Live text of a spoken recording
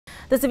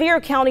The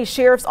Sevier County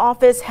Sheriff's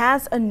Office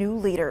has a new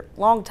leader.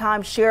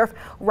 Longtime Sheriff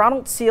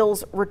Ronald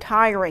Seals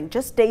retiring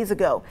just days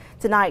ago.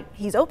 Tonight,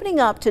 he's opening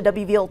up to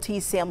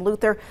WVLT's Sam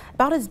Luther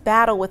about his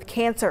battle with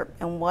cancer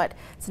and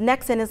what's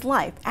next in his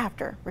life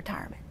after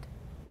retirement.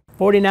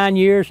 49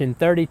 years and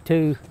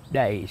 32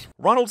 days.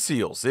 Ronald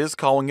Seals is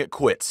calling it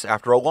quits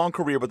after a long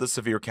career with the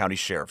Sevier County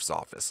Sheriff's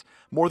Office.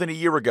 More than a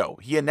year ago,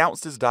 he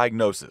announced his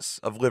diagnosis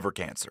of liver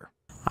cancer.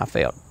 I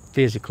felt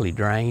physically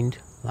drained,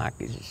 like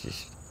it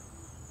just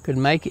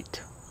couldn't make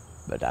it,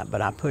 but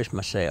I pushed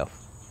myself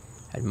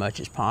as much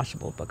as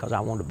possible because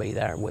I wanted to be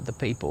there with the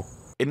people.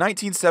 In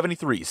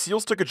 1973,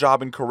 Seals took a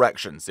job in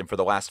corrections, and for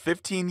the last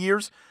 15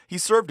 years, he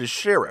served as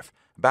sheriff.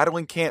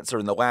 Battling cancer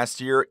in the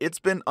last year, it's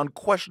been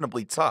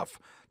unquestionably tough,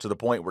 to the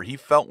point where he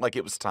felt like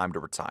it was time to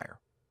retire.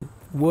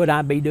 Would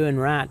I be doing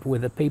right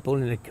with the people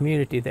in the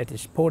community that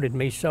has supported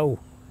me so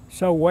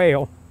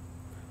well,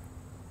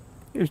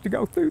 is to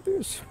go through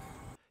this.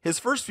 His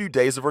first few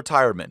days of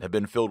retirement have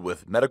been filled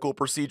with medical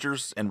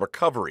procedures and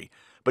recovery,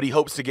 but he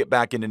hopes to get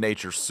back into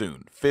nature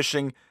soon,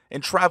 fishing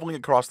and traveling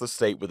across the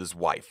state with his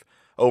wife.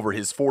 Over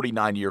his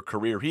 49-year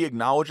career, he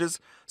acknowledges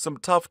some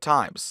tough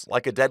times,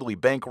 like a deadly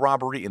bank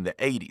robbery in the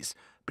 80s,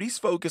 but he's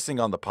focusing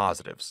on the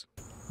positives.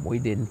 We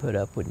didn't put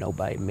up with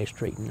nobody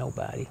mistreating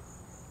nobody,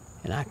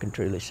 and I can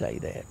truly say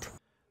that.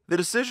 The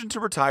decision to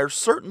retire is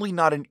certainly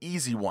not an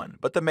easy one,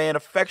 but the man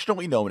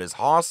affectionately known as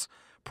Hoss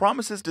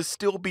promises to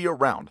still be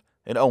around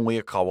and only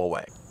a call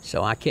away.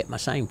 So I kept my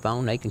same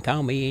phone. They can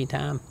call me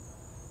anytime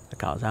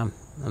because I'm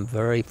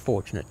very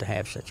fortunate to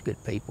have such good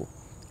people.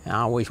 And I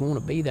always want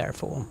to be there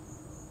for them,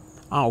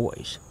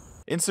 always.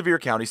 In Sevier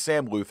County,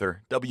 Sam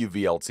Luther,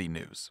 WVLT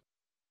News.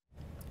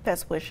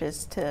 Best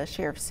wishes to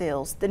Sheriff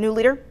Seals. The new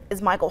leader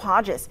is Michael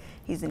Hodges.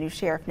 He's the new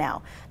sheriff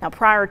now. Now,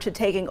 prior to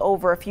taking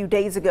over a few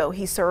days ago,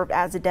 he served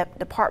as the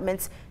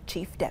department's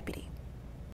chief deputy.